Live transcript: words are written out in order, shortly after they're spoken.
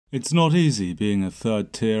It's not easy being a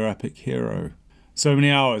third-tier epic hero. So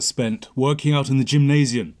many hours spent working out in the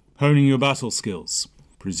gymnasium, honing your battle skills.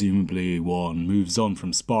 Presumably one moves on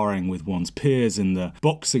from sparring with one's peers in the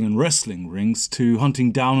boxing and wrestling rings to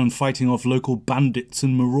hunting down and fighting off local bandits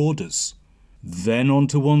and marauders. Then on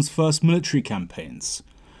to one's first military campaigns,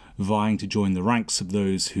 vying to join the ranks of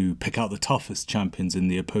those who pick out the toughest champions in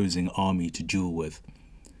the opposing army to duel with.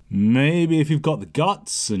 Maybe if you've got the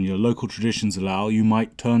guts and your local traditions allow, you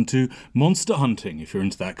might turn to monster hunting if you're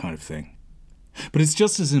into that kind of thing. But it's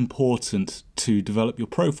just as important to develop your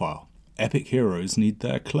profile. Epic heroes need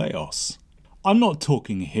their kleos. I'm not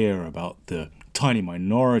talking here about the tiny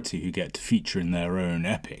minority who get to feature in their own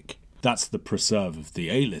epic. That's the preserve of the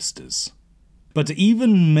A-listers. But to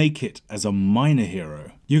even make it as a minor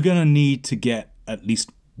hero, you're going to need to get at least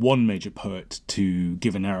one major poet to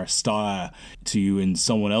give an Aristeia to you in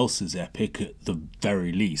someone else's epic at the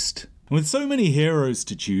very least. And with so many heroes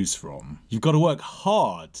to choose from, you've got to work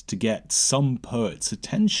hard to get some poet's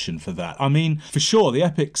attention for that. I mean, for sure, the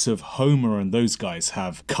epics of Homer and those guys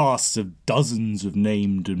have casts of dozens of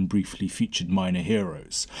named and briefly featured minor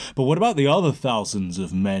heroes. But what about the other thousands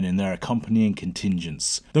of men in their accompanying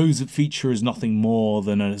contingents? Those that feature as nothing more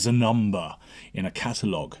than as a number in a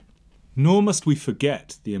catalogue. Nor must we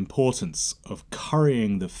forget the importance of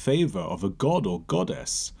currying the favour of a god or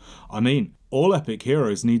goddess. I mean, all epic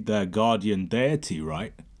heroes need their guardian deity,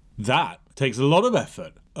 right? That takes a lot of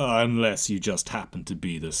effort, unless you just happen to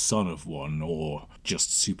be the son of one or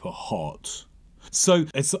just super hot. So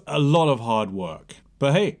it's a lot of hard work.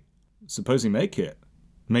 But hey, suppose you make it.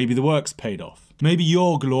 Maybe the work's paid off. Maybe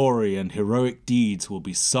your glory and heroic deeds will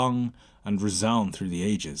be sung and resound through the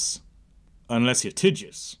ages. Unless you're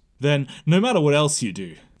Tydeus. Then, no matter what else you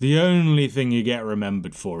do, the only thing you get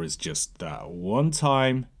remembered for is just that one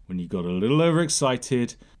time when you got a little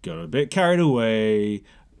overexcited, got a bit carried away,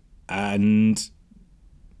 and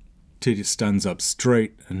Tydeus stands up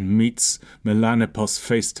straight and meets Melanippos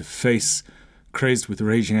face to face, crazed with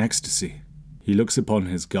raging ecstasy. He looks upon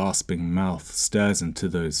his gasping mouth, stares into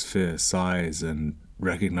those fierce eyes, and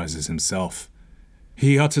recognizes himself.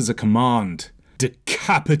 He utters a command,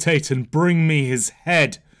 "Decapitate and bring me his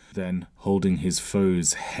head!" Then, holding his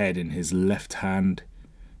foe's head in his left hand,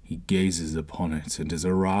 he gazes upon it and is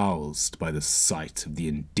aroused by the sight of the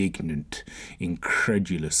indignant,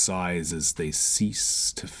 incredulous eyes as they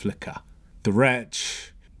cease to flicker. The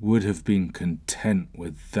wretch would have been content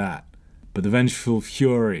with that, but the vengeful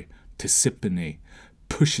fury, Tisiphone,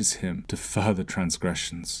 pushes him to further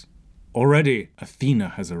transgressions. Already Athene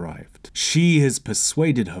has arrived. She has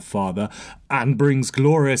persuaded her father and brings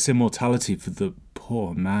glorious immortality for the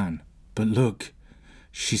poor man. But look,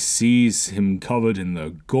 she sees him covered in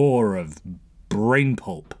the gore of brain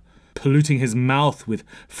pulp, polluting his mouth with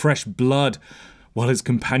fresh blood, while his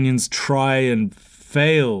companions try and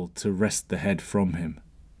fail to wrest the head from him.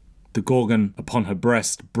 The Gorgon upon her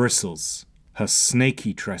breast bristles. Her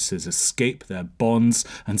snaky tresses escape their bonds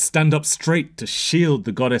and stand up straight to shield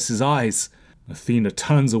the goddess's eyes. Athena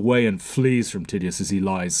turns away and flees from Tydeus as he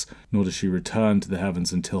lies, nor does she return to the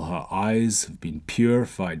heavens until her eyes have been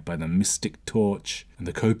purified by the mystic torch and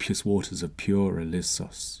the copious waters of pure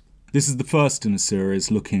Ilissos. This is the first in a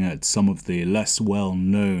series looking at some of the less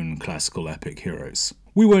well-known classical epic heroes.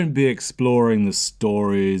 We won't be exploring the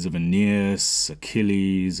stories of Aeneas,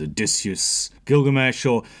 Achilles, Odysseus, Gilgamesh,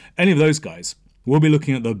 or any of those guys. We'll be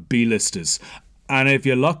looking at the B-listers, and if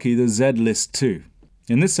you're lucky, the Z-list too.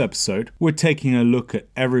 In this episode, we're taking a look at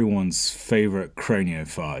everyone's favourite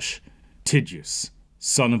craniophage, Tydeus,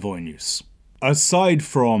 son of Oeneus. Aside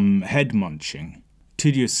from head-munching,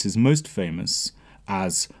 Tydeus is most famous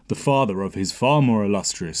as the father of his far more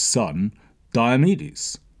illustrious son,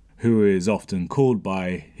 Diomedes, who is often called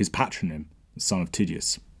by his patronym, the son of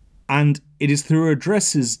Tydeus. And it is through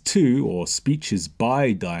addresses to, or speeches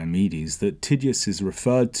by Diomedes, that Tydeus is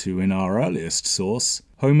referred to in our earliest source,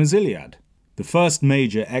 Homer's Iliad. The first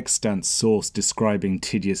major extant source describing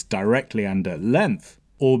Tydeus directly and at length,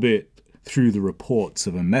 albeit through the reports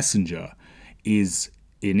of a messenger, is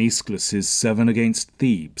in Aeschylus' 7 against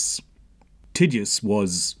Thebes. Tydeus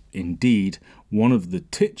was, indeed, one of the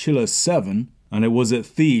titular 7, and it was at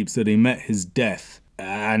Thebes that he met his death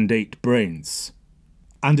and ate brains.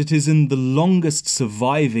 And it is in the longest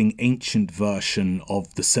surviving ancient version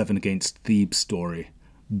of the 7 against Thebes story,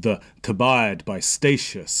 the Thebaid by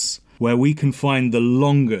Statius, where we can find the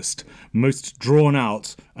longest, most drawn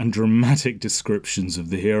out and dramatic descriptions of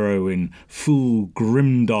the hero in full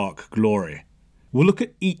grimdark glory. We'll look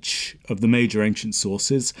at each of the major ancient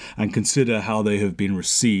sources and consider how they have been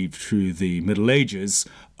received through the Middle Ages,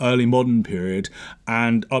 early modern period,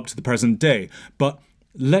 and up to the present day. But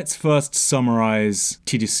let's first summarize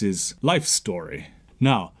Tydeus's life story.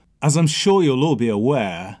 Now, as I'm sure you'll all be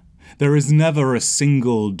aware, there is never a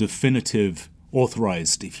single definitive,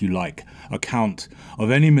 authorized, if you like, account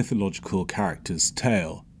of any mythological character's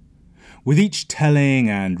tale. With each telling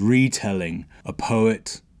and retelling, a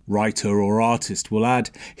poet, writer or artist will add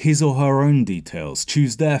his or her own details,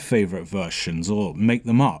 choose their favourite versions or make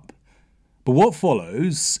them up. But what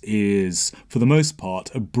follows is, for the most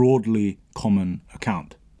part, a broadly common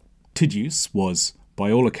account. Tydeus was,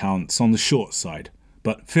 by all accounts, on the short side,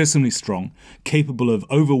 but fearsomely strong, capable of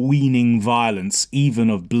overweening violence, even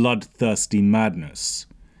of bloodthirsty madness.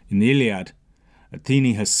 In the Iliad,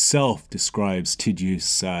 Athene herself describes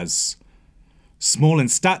Tydeus as small in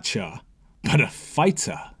stature, but a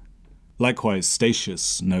fighter. Likewise,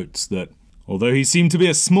 Statius notes that, although he seemed to be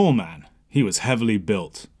a small man, he was heavily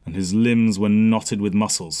built, and his limbs were knotted with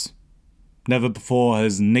muscles. Never before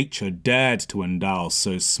has nature dared to endow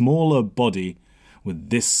so small a body with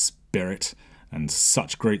this spirit and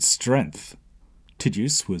such great strength.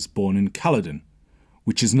 Tydeus was born in Caledon,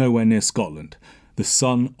 which is nowhere near Scotland, the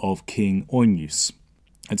son of King Oeneus.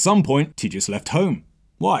 At some point, Tydeus left home.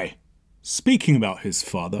 Why? Speaking about his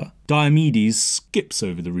father, Diomedes skips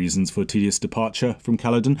over the reasons for Tydeus' departure from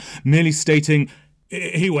Caledon, merely stating,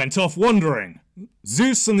 he went off wandering.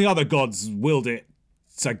 Zeus and the other gods willed it,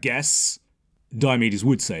 I guess. Diomedes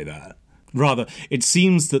would say that. Rather, it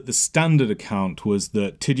seems that the standard account was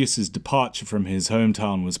that Tydeus' departure from his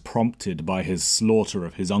hometown was prompted by his slaughter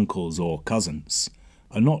of his uncles or cousins.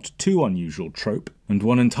 A not too unusual trope, and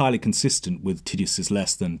one entirely consistent with Tydeus'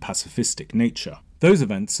 less than pacifistic nature. Those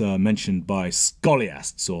events are mentioned by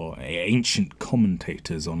scholiasts or ancient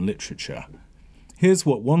commentators on literature. Here's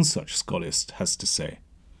what one such scholiast has to say.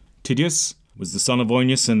 Tydeus was the son of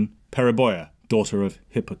Oeneus and Periboia, daughter of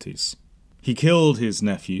Hippotes. He killed his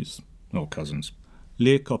nephews, or cousins,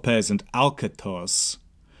 Leocopes and Alcatos,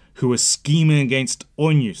 who were scheming against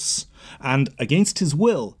Oeneus, and against his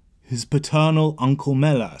will, his paternal uncle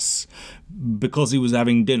Melas, because he was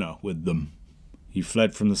having dinner with them. He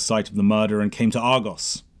fled from the site of the murder and came to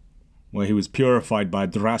Argos, where he was purified by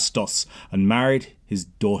Drastos and married his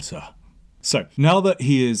daughter. So, now that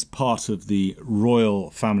he is part of the royal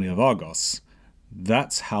family of Argos,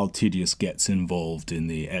 that's how Tydeus gets involved in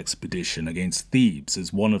the expedition against Thebes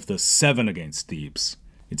as one of the 7 against Thebes.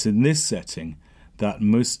 It's in this setting that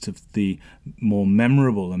most of the more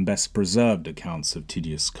memorable and best preserved accounts of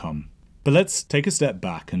Tydeus come. But let's take a step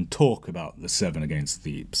back and talk about the 7 against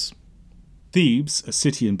Thebes. Thebes, a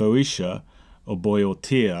city in Boeotia, or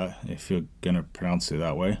Boeotia, if you're going to pronounce it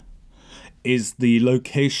that way, is the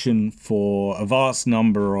location for a vast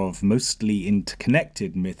number of mostly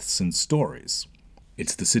interconnected myths and stories.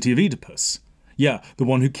 It's the city of Oedipus. Yeah, the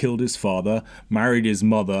one who killed his father, married his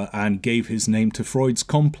mother, and gave his name to Freud's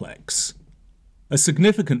complex. A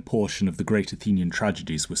significant portion of the great Athenian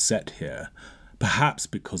tragedies was set here, perhaps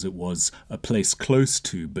because it was a place close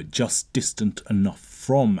to, but just distant enough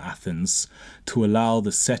from Athens to allow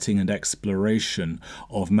the setting and exploration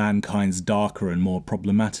of mankind's darker and more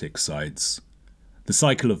problematic sides. The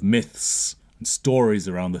cycle of myths and stories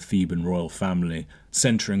around the Theban royal family,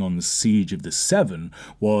 centering on the siege of the 7,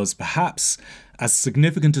 was perhaps as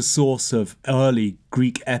significant a source of early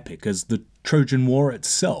Greek epic as the Trojan War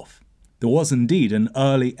itself. There was indeed an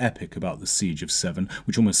early epic about the siege of 7,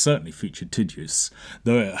 which almost certainly featured Tydeus,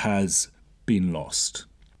 though it has been lost.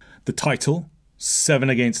 The title,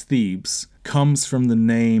 7 against Thebes, comes from the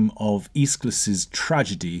name of Aeschylus'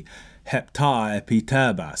 tragedy Hepta epi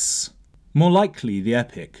Thebas. More likely, the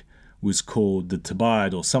epic was called the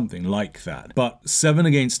Thebaid or something like that. But 7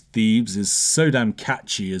 against Thebes is so damn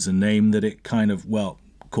catchy as a name that it kind of, well,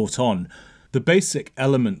 caught on. The basic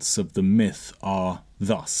elements of the myth are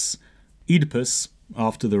thus. Oedipus,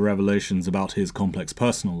 after the revelations about his complex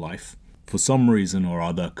personal life, for some reason or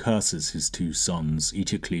other curses his 2 sons,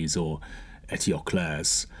 Eteocles or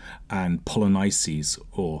Eteocles, and Polynices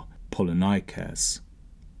or Polynikes.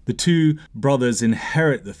 The 2 brothers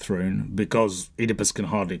inherit the throne because Oedipus can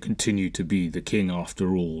hardly continue to be the king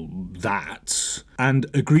after all that, and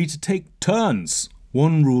agree to take turns,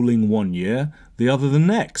 one ruling 1 year, the other the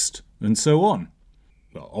next, and so on.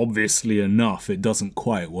 Well, obviously enough, it doesn't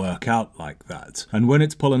quite work out like that. And when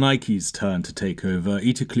it's Polynikes' turn to take over,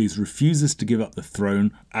 Eteocles refuses to give up the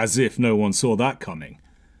throne, as if no one saw that coming.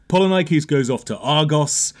 Polynikes goes off to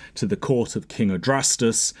Argos, to the court of King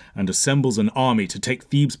Adrastus, and assembles an army to take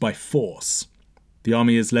Thebes by force. The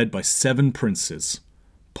army is led by 7 princes.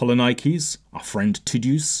 Polynikes, our friend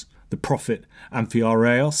Tydeus, the prophet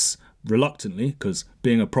Amphiaraos, reluctantly, because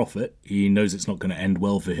being a prophet, he knows it's not going to end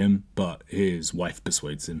well for him, but his wife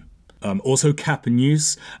persuades him. also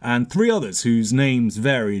Captions, and 3 others whose names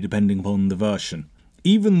vary depending upon the version.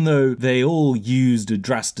 Even though they all used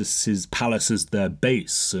Adrastus's palace as their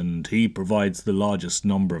base, and he provides the largest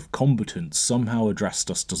number of combatants, somehow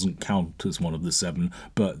Adrastus doesn't count as one of the 7,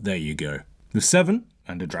 but there you go. The 7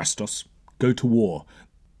 and Adrastus go to war.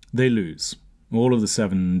 They lose. All of the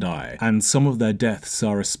 7 die, and some of their deaths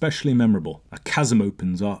are especially memorable. A chasm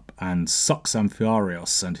opens up and sucks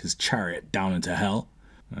Amphiaraos and his chariot down into hell,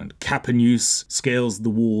 and Capenius scales the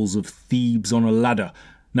walls of Thebes on a ladder.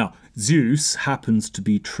 Now, Zeus happens to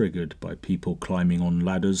be triggered by people climbing on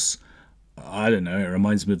ladders. I don't know, it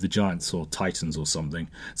reminds me of the giants or titans or something.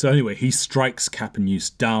 So anyway, he strikes Capenius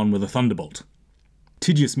down with a thunderbolt.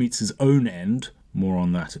 Tydeus meets his own end, more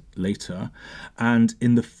on that later, and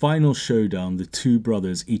in the final showdown, the 2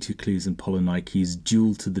 brothers, Eteocles and Polynices,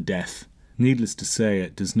 duel to the death. Needless to say,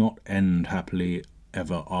 it does not end happily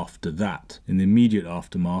ever after that. In the immediate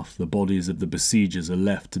aftermath, the bodies of the besiegers are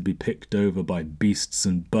left to be picked over by beasts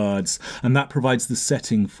and birds, and that provides the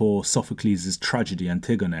setting for Sophocles' tragedy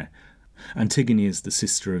Antigone. Antigone is the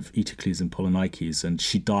sister of Eteocles and Polynices, and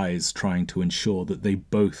she dies trying to ensure that they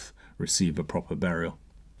both receive a proper burial.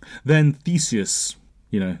 Then Theseus,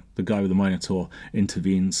 the guy with the Minotaur,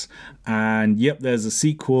 intervenes, and yep, there's a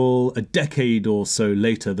sequel a decade or so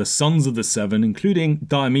later. The sons of the 7, including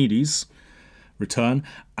Diomedes, return,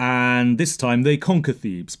 and this time they conquer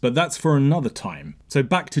Thebes, but that's for another time. So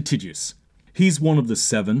back to Tydeus. He's one of the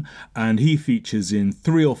 7, and he features in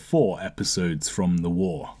 3 or 4 episodes from the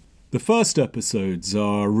war. The first episodes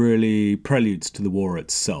are really preludes to the war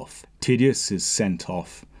itself. Tydeus is sent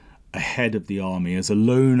off ahead of the army as a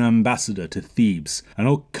lone ambassador to Thebes, and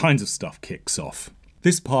all kinds of stuff kicks off.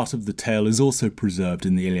 This part of the tale is also preserved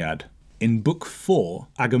in the Iliad. In Book 4,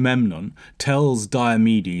 Agamemnon tells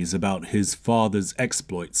Diomedes about his father's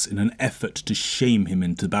exploits in an effort to shame him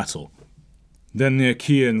into battle. Then the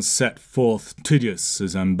Achaeans set forth Tydeus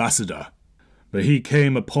as ambassador, but he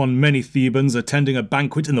came upon many Thebans attending a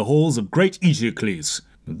banquet in the halls of great Aeschylus.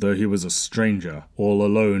 But though he was a stranger, all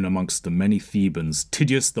alone amongst the many Thebans,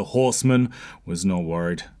 Tydeus the horseman was not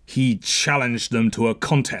worried. He challenged them to a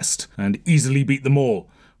contest, and easily beat them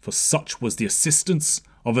all, for such was the assistance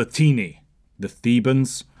of Athene. The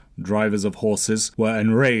Thebans, drivers of horses, were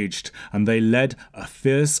enraged, and they led a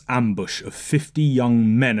fierce ambush of 50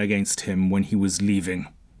 young men against him when he was leaving.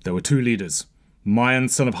 There were 2 leaders, Maon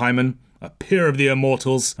son of Hymen, a peer of the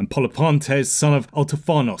immortals, and Polypontes son of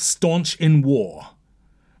Altophanos, staunch in war.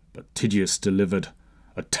 But Tydeus delivered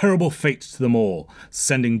a terrible fate to them all,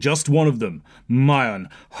 sending just one of them, Maon,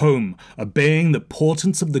 home, obeying the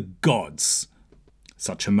portents of the gods.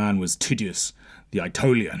 Such a man was Tydeus, the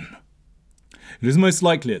Aetolian. It is most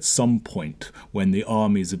likely at some point when the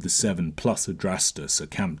armies of the 7 plus Adrastus are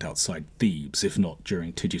camped outside Thebes, if not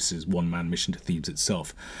during Tydeus's one-man mission to Thebes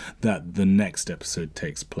itself, that the next episode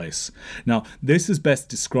takes place. Now, this is best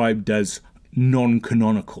described as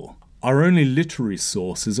non-canonical. Our only literary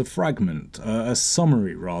source is a fragment, a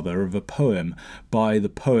summary rather, of a poem by the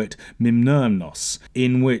poet Mimnermnos,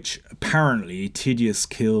 in which apparently Tydeus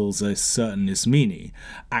kills a certain Ismene,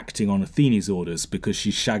 acting on Athene's orders because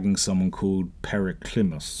she's shagging someone called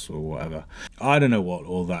Periclymus or whatever. I don't know what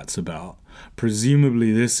all that's about.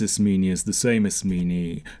 Presumably this Ismene is the same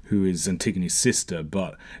Ismene who is Antigone's sister,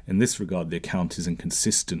 but in this regard the account is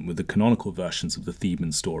inconsistent with the canonical versions of the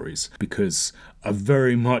Theban stories, because a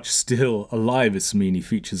very much still alive Ismene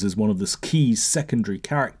features as one of the key secondary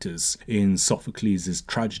characters in Sophocles'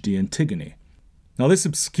 tragedy Antigone. Now this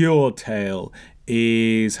obscure tale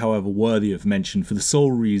is, however, worthy of mention for the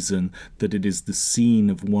sole reason that it is the scene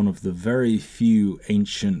of one of the very few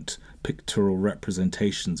ancient pictorial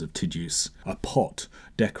representations of Tydeus, a pot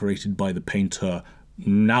decorated by the painter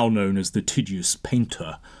now known as the Tydeus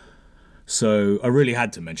painter. So I really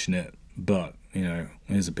had to mention it, but,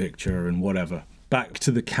 here's a picture and whatever. Back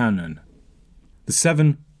to the canon. The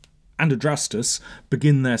 7 and Adrastus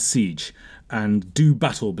begin their siege and do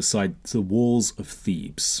battle beside the walls of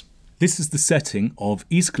Thebes. This is the setting of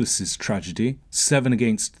Aeschylus' tragedy, 7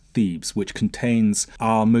 against Thebes, which contains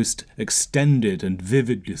our most extended and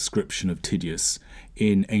vivid description of Tydeus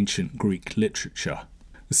in ancient Greek literature.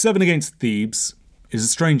 The 7 against Thebes is a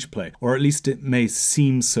strange play, or at least it may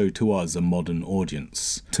seem so to us, a modern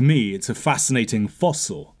audience. To me, it's a fascinating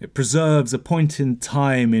fossil. It preserves a point in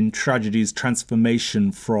time in tragedy's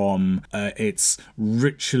transformation from its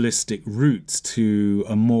ritualistic roots to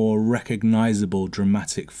a more recognisable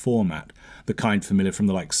dramatic format, the kind familiar from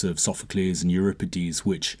the likes of Sophocles and Euripides,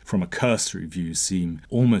 which, from a cursory view, seem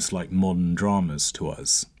almost like modern dramas to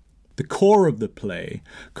us. The core of the play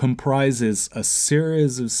comprises a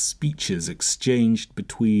series of speeches exchanged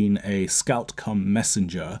between a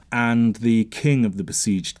scout-cum-messenger and the king of the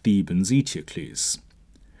besieged Thebans, Aeschylus.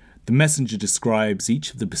 The messenger describes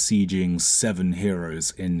each of the besieging 7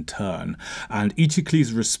 heroes in turn, and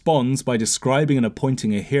Aeschylus responds by describing and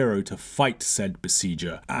appointing a hero to fight said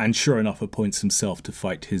besieger, and sure enough appoints himself to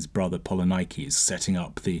fight his brother Polynices, setting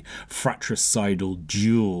up the fratricidal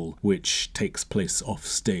duel which takes place off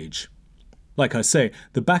stage. Like I say,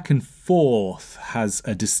 the back and forth has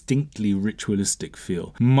a distinctly ritualistic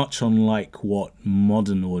feel, much unlike what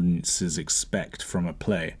modern audiences expect from a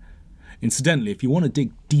play. Incidentally, if you want to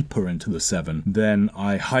dig deeper into the 7, then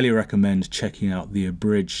I highly recommend checking out the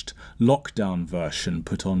abridged lockdown version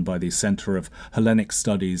put on by the Centre of Hellenic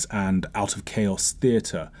Studies and Out of Chaos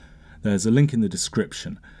Theatre. There's a link in the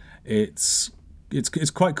description. It's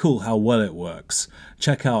quite cool how well it works.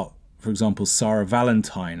 Check out, for example, Sarah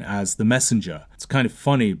Valentine as the messenger. It's kind of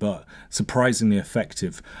funny, but surprisingly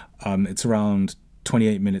effective. It's around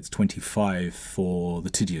 28 minutes 25 for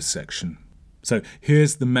the Tydeus section. So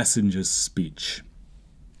here's the messenger's speech.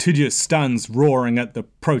 Tydeus stands roaring at the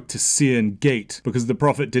Protesian gate because the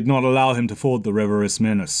prophet did not allow him to ford the river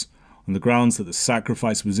Ismenus, on the grounds that the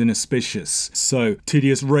sacrifice was inauspicious. So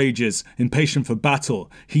Tydeus rages, impatient for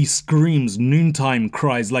battle. He screams noontime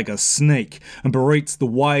cries like a snake and berates the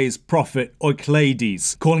wise prophet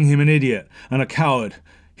Oiklades, calling him an idiot and a coward.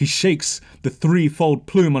 He shakes the 3-fold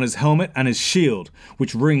plume on his helmet and his shield,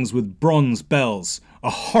 which rings with bronze bells, a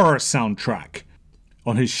horror soundtrack.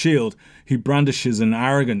 On his shield, he brandishes an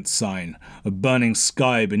arrogant sign, a burning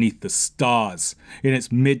sky beneath the stars. In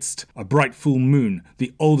its midst, a bright full moon,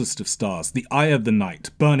 the oldest of stars, the eye of the night,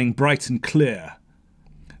 burning bright and clear.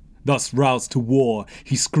 Thus roused to war,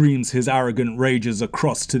 he screams his arrogant rages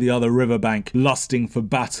across to the other riverbank, lusting for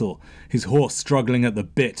battle, his horse struggling at the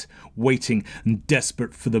bit, waiting and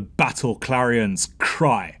desperate for the battle clarion's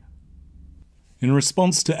cry. In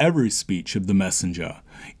response to every speech of the messenger,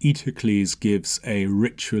 Aeschylus gives a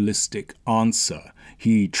ritualistic answer.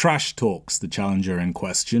 He trash talks the challenger in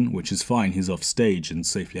question, which is fine, he's off stage and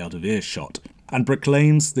safely out of earshot, and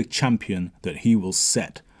proclaims the champion that he will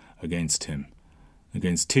set against him.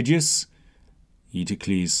 Against Tydeus,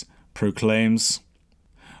 Aeschylus proclaims,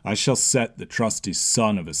 "I shall set the trusty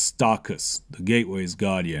son of Statius, the gateway's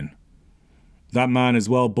guardian. That man is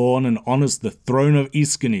well born and honours the throne of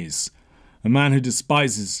Aeschylus, a man who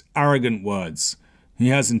despises arrogant words. He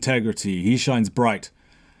has integrity, he shines bright,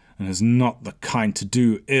 and is not the kind to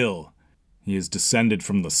do ill. He is descended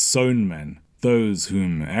from the sown men, those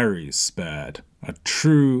whom Ares spared, a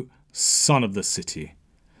true son of the city,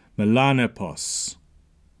 Melanippus."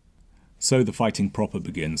 So the fighting proper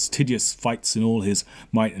begins. Tydeus fights in all his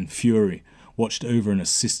might and fury, watched over and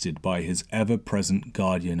assisted by his ever-present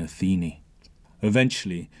guardian Athene.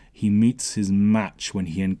 Eventually, he meets his match when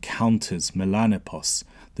he encounters Melanippus,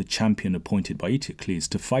 the champion appointed by Aeschylus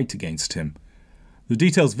to fight against him. The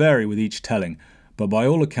details vary with each telling, but by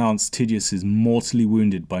all accounts Tydeus is mortally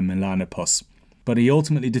wounded by Melanippus, but he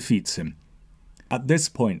ultimately defeats him. At this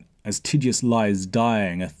point, as Tydeus lies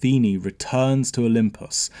dying, Athene returns to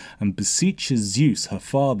Olympus and beseeches Zeus, her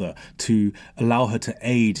father, to allow her to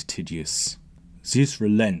aid Tydeus. Zeus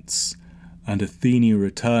relents, and Athene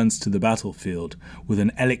returns to the battlefield with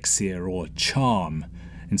an elixir or charm,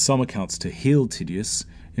 in some accounts to heal Tydeus,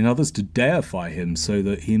 in others to deify him so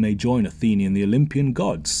that he may join Athene and the Olympian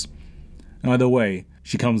gods. Either way,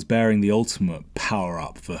 she comes bearing the ultimate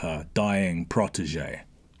power-up for her dying protege.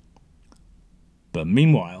 But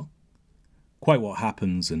meanwhile, quite what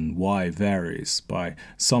happens and why varies. By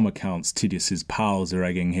some accounts, Tydeus's pals are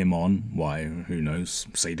egging him on. Why, who knows,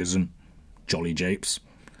 sadism, jolly japes.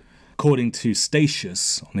 According to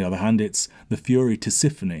Statius, on the other hand, it's the Fury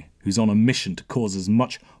Tisiphone, who's on a mission to cause as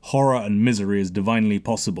much horror and misery as divinely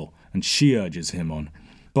possible, and she urges him on.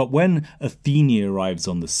 But when Athene arrives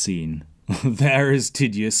on the scene, there is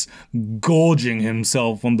Tydeus gorging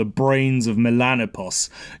himself on the brains of Melanippus,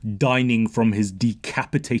 dining from his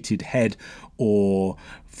decapitated head, or,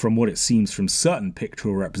 from what it seems from certain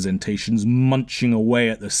pictorial representations, munching away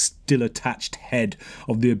at the still attached head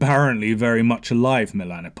of the apparently very much alive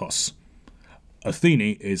Melanippus.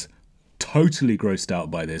 Athene is totally grossed out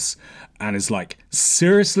by this, and is like,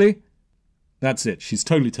 seriously? That's it, she's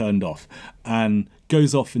totally turned off, and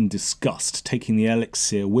goes off in disgust, taking the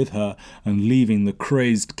elixir with her and leaving the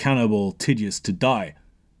crazed cannibal Tydeus to die.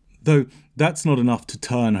 Though that's not enough to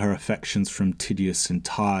turn her affections from Tydeus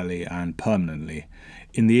entirely and permanently.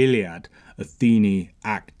 In the Iliad, Athene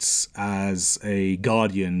acts as a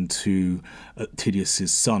guardian to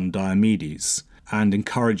Tydeus' son Diomedes, and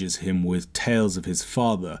encourages him with tales of his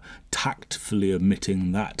father, tactfully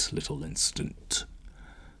omitting that little incident.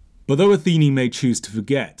 But though Athene may choose to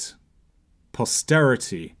forget,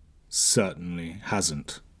 posterity certainly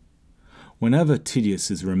hasn't. Whenever Tydeus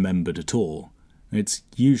is remembered at all, it's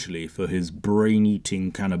usually for his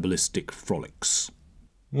brain-eating cannibalistic frolics.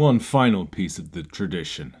 One final piece of the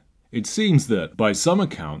tradition. It seems that, by some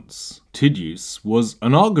accounts, Tydeus was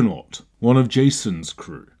an Argonaut, one of Jason's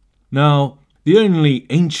crew. Now, the only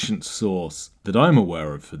ancient source that I'm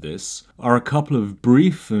aware of for this are a couple of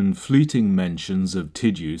brief and fleeting mentions of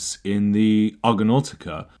Tydeus in the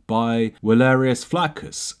Argonautica by Valerius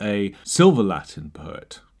Flaccus, a Silver Latin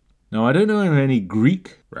poet. Now, I don't know of any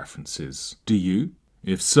Greek references. Do you?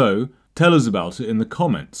 If so, tell us about it in the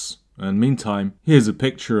comments. And meantime, here's a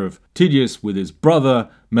picture of Tydeus with his brother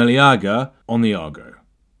Meleager on the Argo.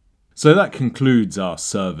 So that concludes our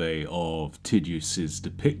survey of Tydeus's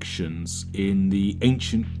depictions in the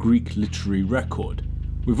ancient Greek literary record.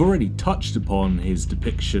 We've already touched upon his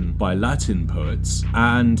depiction by Latin poets,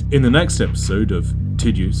 and in the next episode of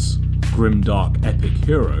Tydeus, Grimdark epic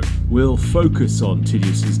hero, we'll focus on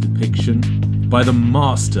Tydeus's depiction by the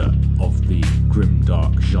master of the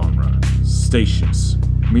Grimdark genre, Statius.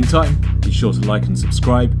 Meantime, be sure to like and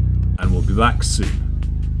subscribe, and we'll be back soon.